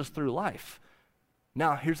leads us through life.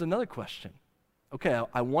 Now, here's another question. Okay,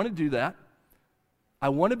 I want to do that. I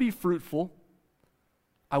want to be fruitful.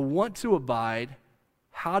 I want to abide.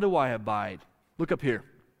 How do I abide? Look up here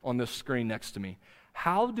on this screen next to me.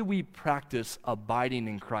 How do we practice abiding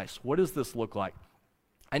in Christ? What does this look like?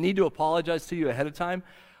 I need to apologize to you ahead of time.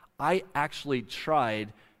 I actually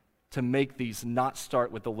tried to make these not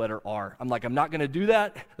start with the letter R. I'm not going to do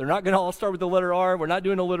that. They're not going to all start with the letter R. We're not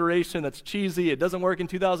doing alliteration. That's cheesy. It doesn't work in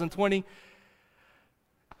 2020.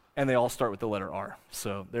 and they all start with the letter R.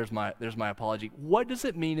 So there's my apology. What does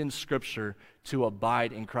it mean in Scripture to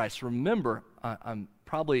abide in Christ? Remember, I'm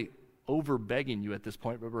probably over begging you at this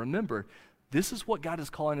point, but remember, this is what God is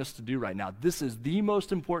calling us to do right now. This is the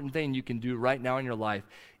most important thing you can do right now in your life,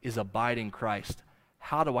 is abide in Christ.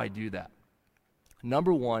 How do I do that?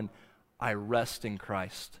 Number one, I rest in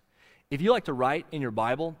Christ. If you like to write in your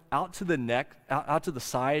Bible, out to the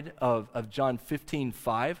side of John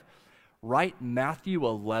 15:5, write Matthew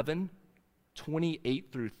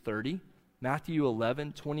 11:28 through 30. Matthew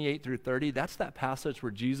 11:28 through 30, that's that passage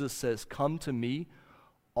where Jesus says, "Come to me,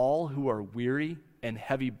 all who are weary and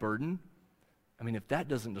heavy burden." I mean, if that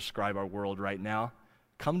doesn't describe our world right now,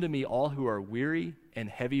 "Come to me, all who are weary and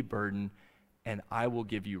heavy burden, and I will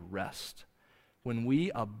give you rest." When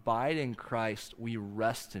we abide in Christ, we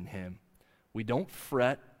rest in him. We don't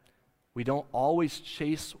fret. We don't always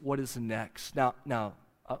chase what is next. Now,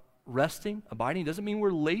 resting, abiding, doesn't mean we're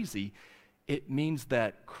lazy. It means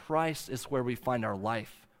that Christ is where we find our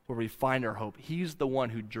life, where we find our hope. He's the one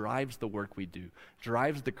who drives the work we do,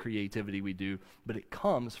 drives the creativity we do, but it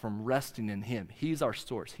comes from resting in him. He's our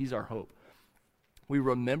source. He's our hope. We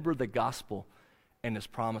remember the gospel and his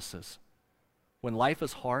promises. When life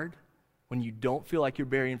is hard, when you don't feel like you're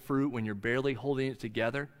bearing fruit, when you're barely holding it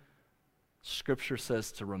together, Scripture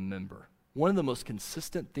says to remember. One of the most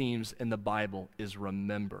consistent themes in the Bible is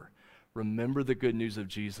remember. Remember the good news of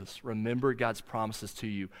Jesus. Remember God's promises to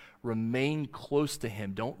you. Remain close to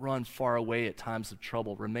him. Don't run far away at times of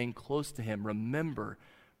trouble. Remain close to him. Remember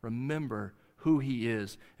who he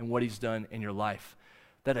is and what he's done in your life.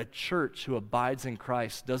 That a church who abides in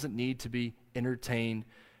Christ doesn't need to be entertained,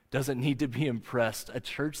 doesn't need to be impressed. A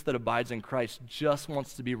church that abides in Christ just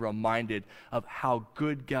wants to be reminded of how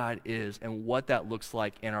good God is and what that looks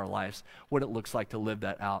like in our lives, what it looks like to live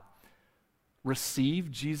that out.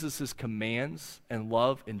 Receive Jesus' commands and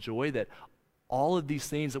love and joy, that all of these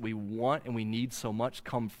things that we want and we need so much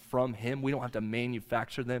come from him. We don't have to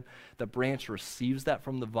manufacture them. The branch receives that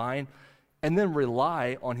from the vine, and then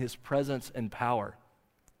rely on his presence and power.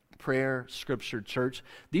 Prayer, Scripture, church.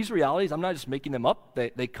 These realities, I'm not just making them up.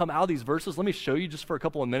 They come out of these verses. Let me show you just for a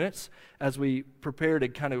couple of minutes as we prepare to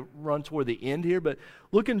kind of run toward the end here. But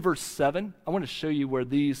look in verse 7. I want to show you where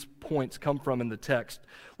these points come from in the text.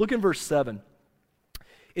 Look in verse 7.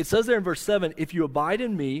 It says there in verse 7, "If you abide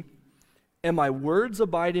in me and my words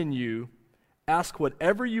abide in you, ask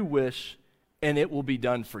whatever you wish and it will be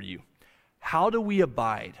done for you." How do we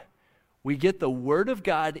abide? We get the word of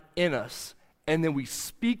God in us, and then we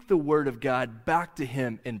speak the word of God back to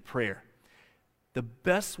him in prayer. The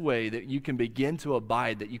best way that you can begin to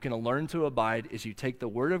abide, that you can learn to abide, is you take the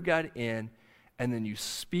word of God in, and then you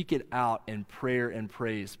speak it out in prayer and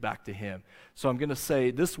praise back to him. So I'm going to say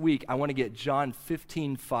this week, I want to get John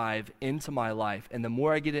 15:5 into my life. And the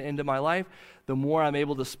more I get it into my life, the more I'm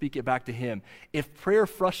able to speak it back to him. If prayer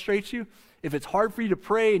frustrates you, if it's hard for you to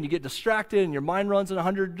pray and you get distracted and your mind runs in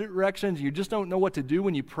 100 directions, you just don't know what to do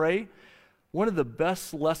when you pray, one of the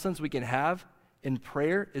best lessons we can have in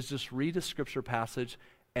prayer is just read a scripture passage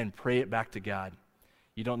and pray it back to God.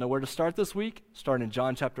 You don't know where to start this week? Start in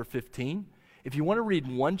John chapter 15. If you want to read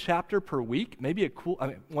one chapter per week,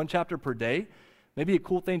 one chapter per day, maybe a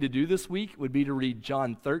cool thing to do this week would be to read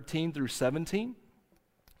John 13 through 17.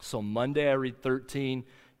 So Monday I read 13,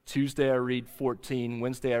 Tuesday I read 14,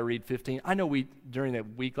 Wednesday I read 15. I know during a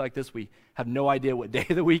week like this, we have no idea what day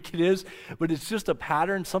of the week it is, but it's just a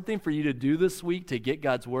pattern, something for you to do this week to get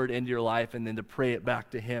God's word into your life and then to pray it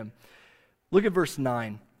back to him. Look at verse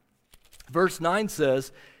 9. Verse 9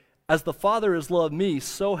 says, "As the Father has loved me,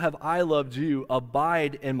 so have I loved you.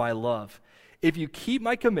 Abide in my love. If you keep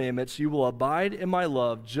my commandments, you will abide in my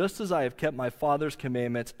love, just as I have kept my Father's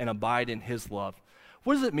commandments and abide in his love."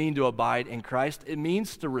 What does it mean to abide in Christ? It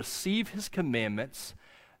means to receive his commandments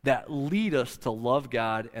that lead us to love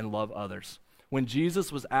God and love others. When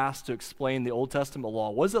Jesus was asked to explain the Old Testament law,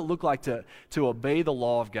 what does it look like to obey the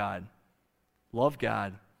law of God? Love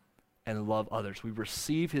God and love others. We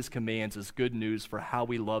receive his commands as good news for how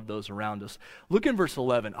we love those around us. Look in verse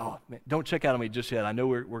 11. Oh, man, don't check out on me just yet. I know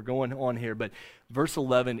we're going on here, but verse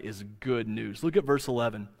 11 is good news. Look at verse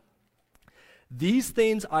 11. "These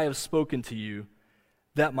things I have spoken to you,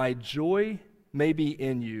 that my joy may be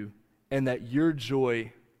in you, and that your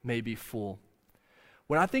joy may be full."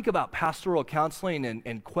 When I think about pastoral counseling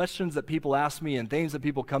and questions that people ask me and things that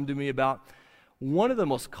people come to me about, one of the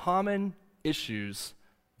most common issues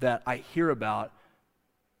that I hear about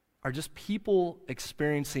are just people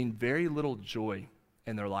experiencing very little joy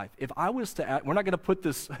in their life. If I was to we're not going to put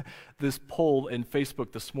this poll in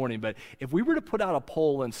Facebook this morning, but if we were to put out a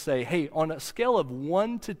poll and say, hey, on a scale of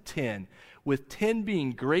 1 to 10, with 10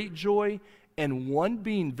 being great joy and 1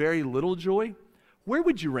 being very little joy, where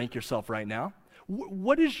would you rank yourself right now?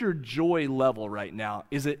 What is your joy level right now?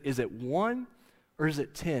 Is it 1 or is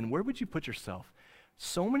it 10? Where would you put yourself?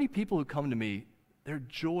 So many people who come to me, their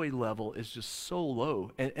joy level is just so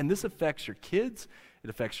low. And this affects your kids, it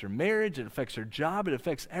affects your marriage, it affects your job, it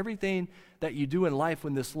affects everything that you do in life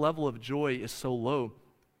when this level of joy is so low.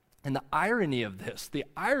 And the irony of this,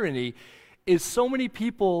 is so many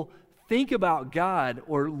people think about God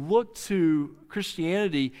or look to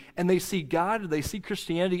Christianity and they see God or they see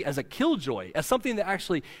Christianity as a killjoy, as something that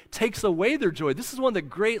actually takes away their joy. This is one of the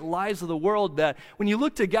great lies of the world, that when you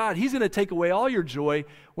look to God, he's going to take away all your joy,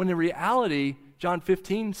 when in reality, John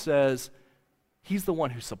 15 says, he's the one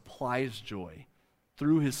who supplies joy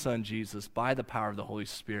through his son Jesus by the power of the Holy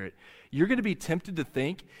Spirit. You're going to be tempted to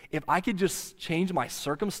think, if I could just change my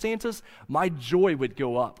circumstances, my joy would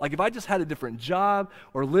go up. Like if I just had a different job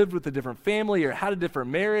or lived with a different family or had a different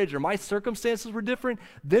marriage or my circumstances were different,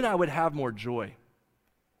 then I would have more joy.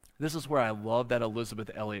 This is where I love that Elizabeth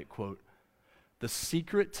Elliot quote. The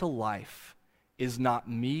secret to life is not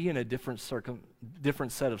me in a different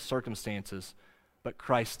set of circumstances, but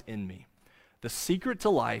Christ in me. The secret to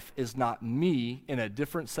life is not me in a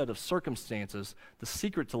different set of circumstances. The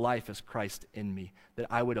secret to life is Christ in me, that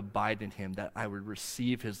I would abide in him, that I would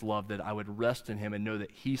receive his love, that I would rest in him and know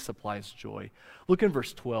that he supplies joy. Look in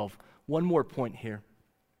verse 12. One more point here.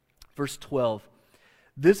 Verse 12.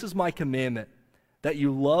 This is my commandment, that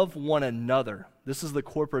you love one another. This is the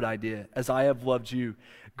corporate idea, as I have loved you.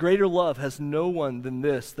 Greater love has no one than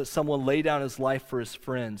this, that someone lay down his life for his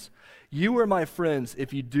friends. You are my friends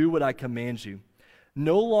if you do what I command you.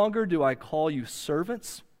 No longer do I call you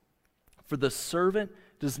servants, for the servant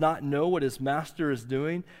does not know what his master is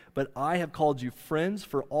doing, but I have called you friends,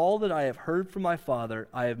 for all that I have heard from my Father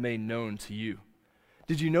I have made known to you.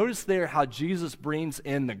 Did you notice there how Jesus brings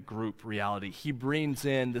in the group reality? He brings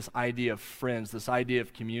in this idea of friends, this idea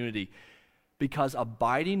of community, because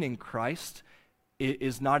abiding in Christ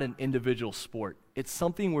is not an individual sport. It's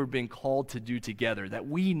something we're being called to do together, that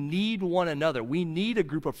we need one another. We need a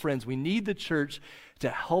group of friends. We need the church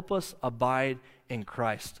to help us abide in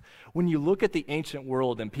Christ. When you look at the ancient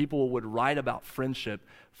world and people would write about friendship,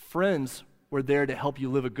 friends were there to help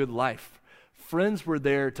you live a good life. Friends were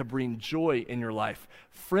there to bring joy in your life.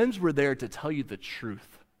 Friends were there to tell you the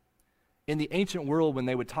truth. In the ancient world, when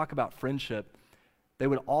they would talk about friendship, they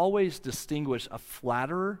would always distinguish a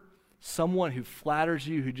flatterer, someone who flatters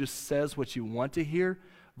you, who just says what you want to hear,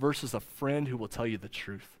 versus a friend who will tell you the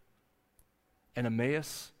truth. And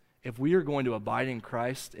Emmaus, if we are going to abide in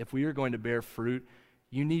Christ, if we are going to bear fruit,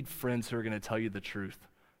 you need friends who are going to tell you the truth.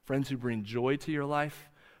 Friends who bring joy to your life,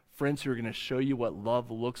 friends who are going to show you what love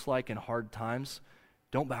looks like in hard times.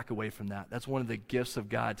 Don't back away from that. That's one of the gifts of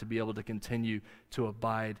God, to be able to continue to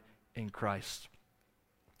abide in Christ.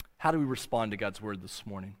 How do we respond to God's word this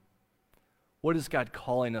morning? What is God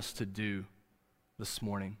calling us to do this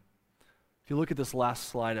morning? If you look at this last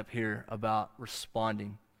slide up here about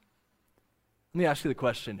responding, let me ask you the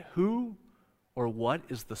question, who or what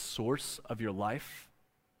is the source of your life?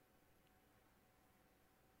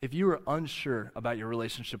 If you are unsure about your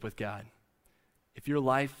relationship with God, if your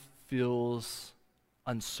life feels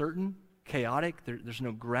uncertain, chaotic, there's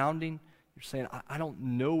no grounding, you're saying, I don't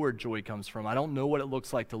know where joy comes from. I don't know what it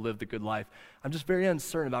looks like to live the good life. I'm just very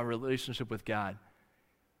uncertain about a relationship with God.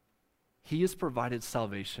 He has provided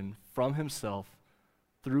salvation from himself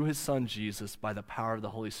through his son Jesus by the power of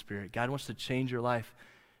the Holy Spirit. God wants to change your life.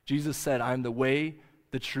 Jesus said, I'm the way,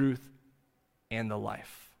 the truth, and the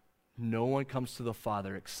life. No one comes to the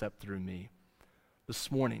Father except through me. This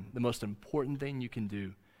morning, the most important thing you can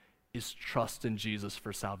do is trust in Jesus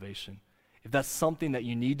for salvation. If that's something that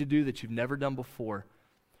you need to do that you've never done before,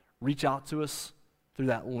 reach out to us through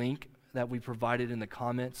that link that we provided in the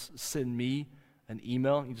comments. Send me an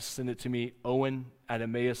email. You just send it to me,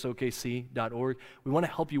 owen@emmausokc.org. We want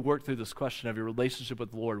to help you work through this question of your relationship with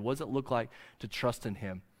the Lord. What does it look like to trust in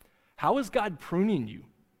him? How is God pruning you?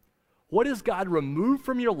 What has God removed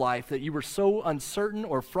from your life that you were so uncertain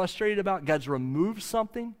or frustrated about? God's removed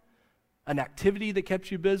something, an activity that kept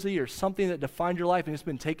you busy or something that defined your life and it's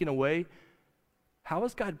been taken away. How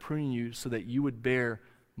is God pruning you so that you would bear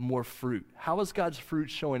more fruit? How is God's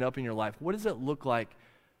fruit showing up in your life? What does it look like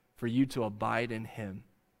for you to abide in him?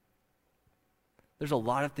 There's a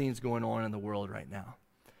lot of things going on in the world right now,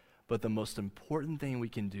 but the most important thing we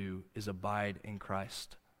can do is abide in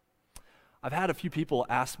Christ. I've had a few people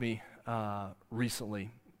ask me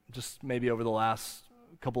recently, just maybe over the last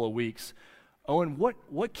couple of weeks, Owen,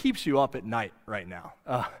 what keeps you up at night right now?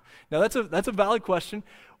 Now that's a valid question.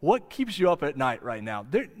 What keeps you up at night right now?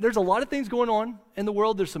 There's a lot of things going on in the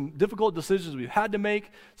world. There's some difficult decisions we've had to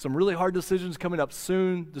make, some really hard decisions coming up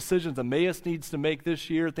soon, decisions Emmaus needs to make this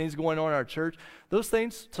year, things going on in our church. Those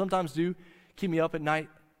things sometimes do keep me up at night.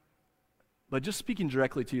 But just speaking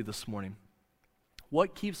directly to you this morning,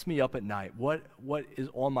 what keeps me up at night, what is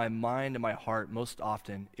on my mind and my heart most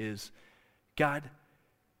often is, God,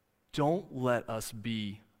 don't let us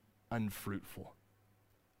be unfruitful.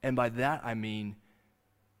 And by that I mean,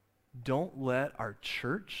 don't let our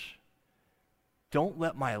church, don't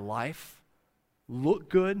let my life look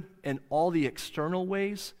good in all the external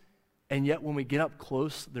ways, and yet when we get up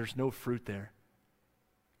close, there's no fruit there.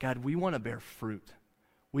 God, we want to bear fruit.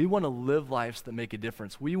 We want to live lives that make a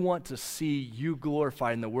difference. We want to see you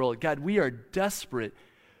glorified in the world. God, we are desperate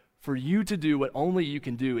for you to do what only you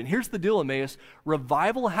can do. And here's the deal, Emmaus.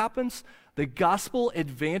 Revival happens, the gospel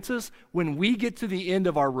advances when we get to the end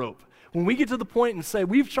of our rope. When we get to the point and say,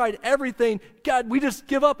 we've tried everything, God, we just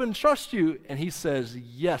give up and trust you. And he says,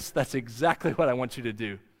 yes, that's exactly what I want you to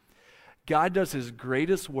do. God does his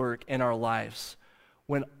greatest work in our lives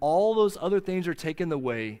when all those other things are taken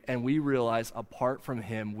away and we realize apart from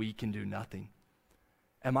him, we can do nothing.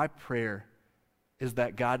 And my prayer is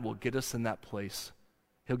that God will get us in that place.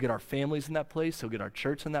 He'll get our families in that place. He'll get our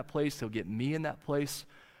church in that place. He'll get me in that place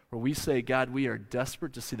where we say, God, we are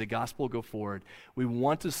desperate to see the gospel go forward. We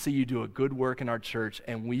want to see you do a good work in our church,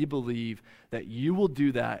 and we believe that you will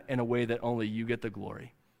do that in a way that only you get the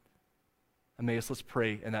glory. Emmaus, let's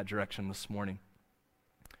pray in that direction this morning.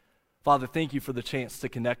 Father, thank you for the chance to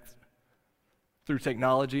connect through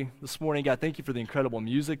technology this morning. God, thank you for the incredible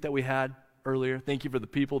music that we had earlier. Thank you for the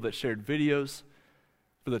people that shared videos,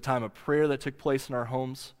 for the time of prayer that took place in our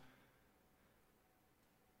homes.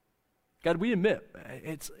 God, we admit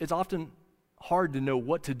it's often hard to know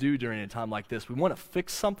what to do during a time like this. We want to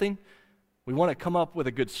fix something. We want to come up with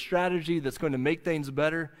a good strategy that's going to make things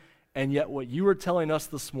better. And yet what you are telling us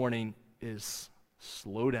this morning is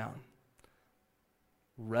slow down.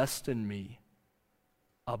 Rest in me.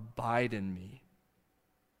 Abide in me.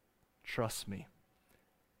 Trust me.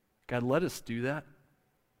 God, let us do that.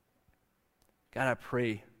 God, I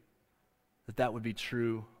pray that that would be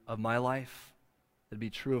true of my life, that would be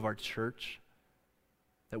true of our church,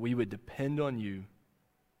 that we would depend on you,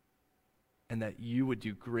 and that you would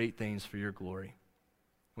do great things for your glory.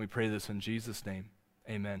 We pray this in Jesus' name.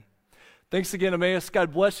 Amen. Thanks again, Emmaus.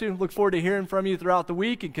 God bless you. Look forward to hearing from you throughout the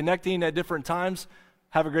week and connecting at different times.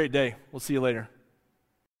 Have a great day. We'll see you later.